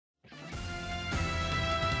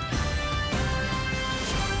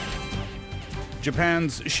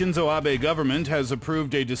Japan's Shinzo Abe government has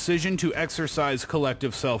approved a decision to exercise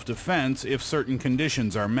collective self-defense if certain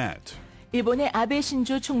conditions are met. 일본의 아베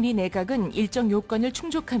신조 총리 내각은 일정 요건을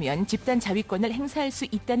충족하면 집단 자위권을 행사할 수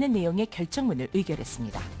있다는 내용의 결정문을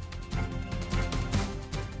의결했습니다.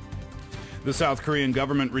 The South Korean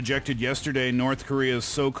government rejected yesterday North Korea's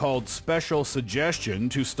so-called special suggestion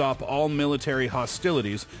to stop all military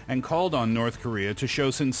hostilities and called on North Korea to show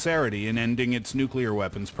sincerity in ending its nuclear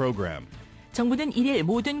weapons program. 정부는 1일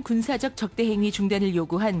모든 군사적 적대 행위 중단을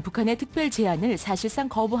요구한 북한의 특별 제안을 사실상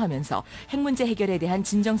거부하면서 핵 문제 해결에 대한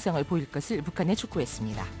진정성을 보일 것을 북한에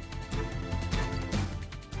촉구했습니다.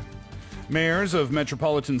 Mayors of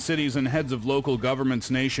metropolitan cities and heads of local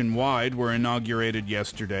governments nationwide were inaugurated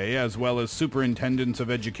yesterday, as well as superintendents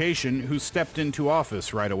of education who stepped into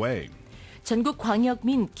office right away. 전국 광역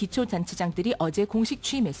민 기초단체장들이 어제 공식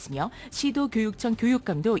취임했으며 시도교육청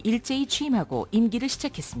교육감도 일제히 취임하고 임기를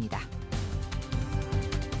시작했습니다.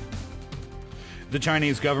 The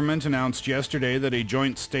Chinese government announced yesterday that a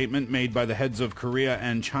joint statement made by the heads of Korea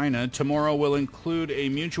and China tomorrow will include a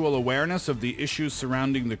mutual awareness of the issues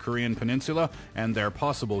surrounding the Korean peninsula and their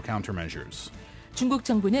possible countermeasures. 중국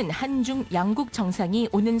정부는 한중 양국 정상이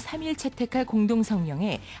오는 3일 채택할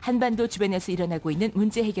공동성명에 한반도 주변에서 일어나고 있는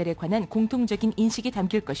문제 해결에 관한 공통적인 인식이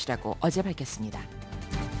담길 것이라고 어제 밝혔습니다.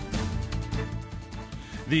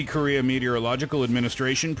 The Korea Meteorological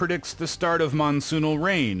Administration predicts the start of monsoonal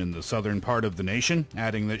rain in the southern part of the nation,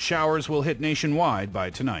 adding that showers will hit nationwide by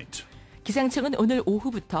tonight. 기상청은 오늘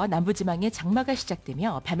오후부터 남부지방에 장마가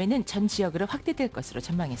시작되며 밤에는 전 지역으로 확대될 것으로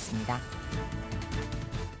전망했습니다.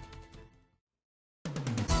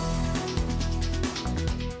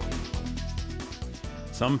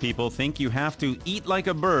 Some people think you have to eat like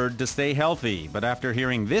a bird to stay healthy, but after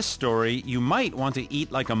hearing this story, you might want to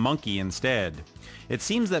eat like a monkey instead. It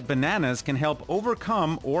seems that bananas can help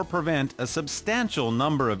overcome or prevent a substantial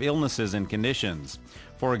number of illnesses and conditions.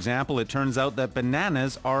 For example, it turns out that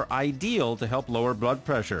bananas are ideal to help lower blood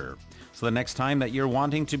pressure. So the next time that you're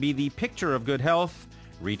wanting to be the picture of good health,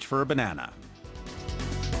 reach for a banana.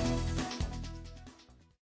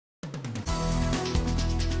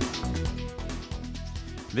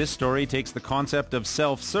 This story takes the concept of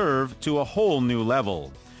self-serve to a whole new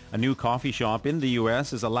level. A new coffee shop in the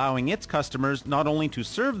U.S. is allowing its customers not only to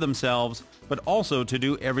serve themselves, but also to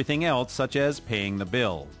do everything else, such as paying the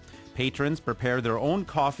bill. Patrons prepare their own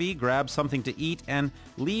coffee, grab something to eat, and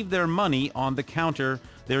leave their money on the counter.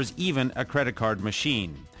 There's even a credit card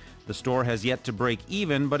machine. The store has yet to break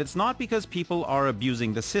even, but it's not because people are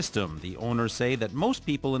abusing the system. The owners say that most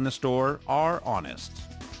people in the store are honest.